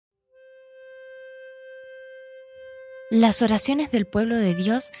Las oraciones del pueblo de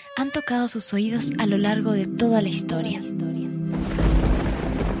Dios han tocado sus oídos a lo largo de toda la historia.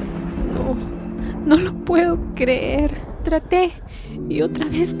 No lo puedo creer. Traté y otra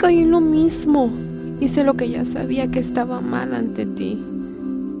vez caí en lo mismo. Hice lo que ya sabía que estaba mal ante ti.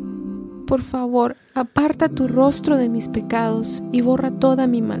 Por favor, aparta tu rostro de mis pecados y borra toda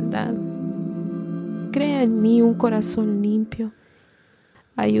mi maldad. Crea en mí un corazón limpio.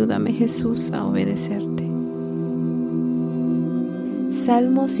 Ayúdame, Jesús, a obedecerte.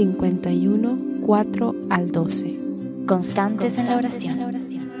 Salmo 51, 4 al 12. Constantes en la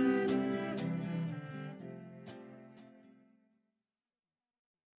oración.